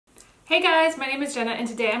Hey guys, my name is Jenna and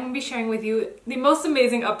today I'm going to be sharing with you the most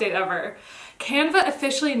amazing update ever. Canva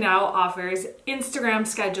officially now offers Instagram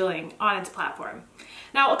scheduling on its platform.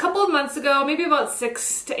 Now, a couple of months ago, maybe about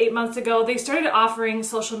 6 to 8 months ago, they started offering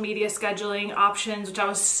social media scheduling options, which I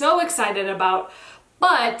was so excited about.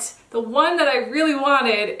 But the one that I really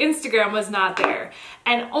wanted, Instagram, was not there.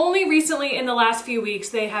 And only recently in the last few weeks,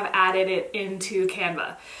 they have added it into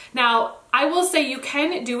Canva. Now, I will say you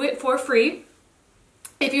can do it for free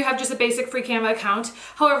if you have just a basic free Canva account.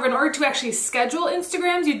 However, in order to actually schedule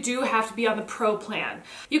Instagrams, you do have to be on the Pro plan.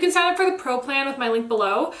 You can sign up for the Pro plan with my link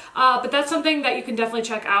below, but that's something that you can definitely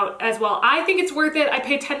check out as well. I think it's worth it. I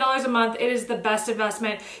pay $10 a month. It is the best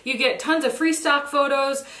investment. You get tons of free stock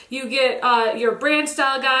photos. You get your brand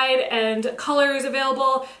style guide and colors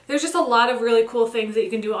available. There's just a lot of really cool things that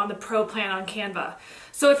you can do on the Pro plan on Canva.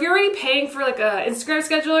 So if you're already paying for like an Instagram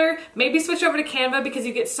scheduler, maybe switch over to Canva because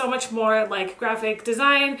you get so much more like graphic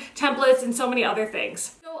design, templates, and so many other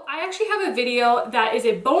things. So I actually have a video that is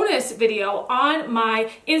a bonus video on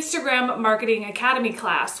my Instagram Marketing Academy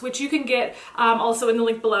class, which you can get also in the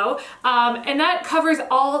link below. And that covers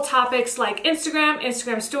all topics like Instagram,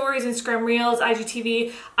 Instagram stories, Instagram reels,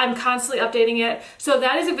 IGTV. I'm constantly updating it. So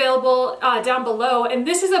that is available down below. And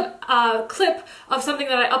this is a clip of something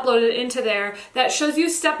that I uploaded into there that shows you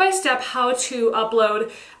step-by-step how to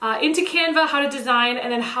upload into Canva, how to design,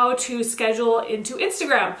 and then how to schedule into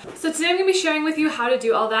Instagram. So today I'm going to be sharing with you how to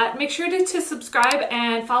do all that. Make sure to subscribe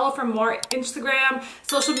and follow for more Instagram,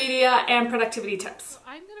 social media, and productivity tips. So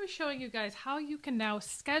I'm going to be showing you guys how you can now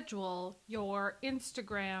schedule your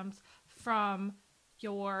Instagrams from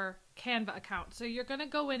your Canva account. So you're going to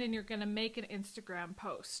go in and you're going to make an Instagram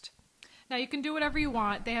post. Now you can do whatever you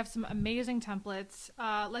want. They have some amazing templates.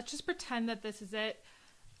 Let's just pretend that this is it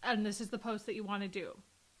and this is the post that you want to do.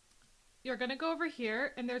 You're going to go over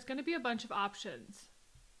here and there's going to be a bunch of options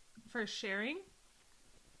for sharing.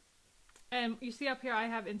 And you see up here I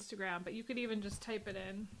have Instagram, but you could even just type it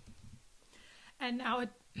in. And now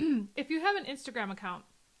if you have an Instagram account,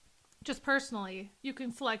 just personally, you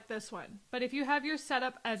can select this one. But if you have yours set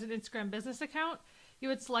up as an Instagram business account, you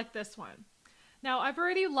would select this one. Now, I've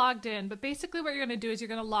already logged in, but basically what you're going to do is you're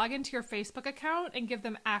going to log into your Facebook account and give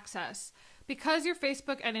them access. Because your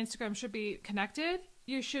Facebook and Instagram should be connected,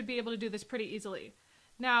 you should be able to do this pretty easily.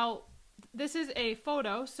 Now, this is a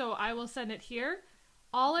photo, so I will send it here.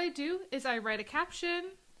 All I do is I write a caption,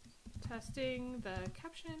 testing the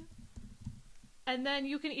caption, and then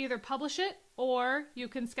you can either publish it or you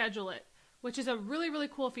can schedule it, which is a really, really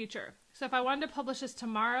cool feature. So if I wanted to publish this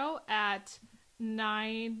tomorrow at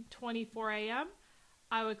 9:24 a.m.,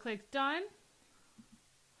 I would click done,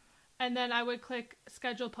 and then I would click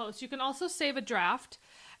schedule post. You can also save a draft,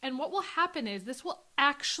 and what will happen is this will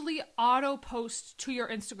actually auto post to your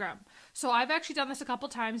Instagram. So I've actually done this a couple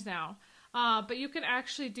times now, but you can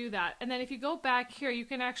actually do that. And then if you go back here, you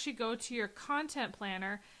can actually go to your content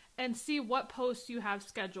planner and see what posts you have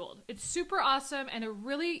scheduled. It's super awesome and a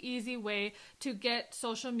really easy way to get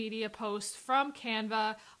social media posts from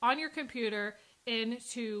Canva on your computer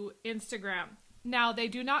into Instagram. Now, they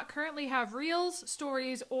do not currently have Reels,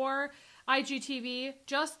 Stories, or IGTV,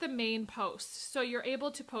 just the main posts. So you're able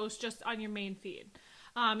to post just on your main feed.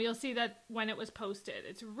 You'll see that when it was posted.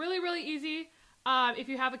 It's really, really easy if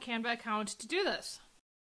you have a Canva account to do this.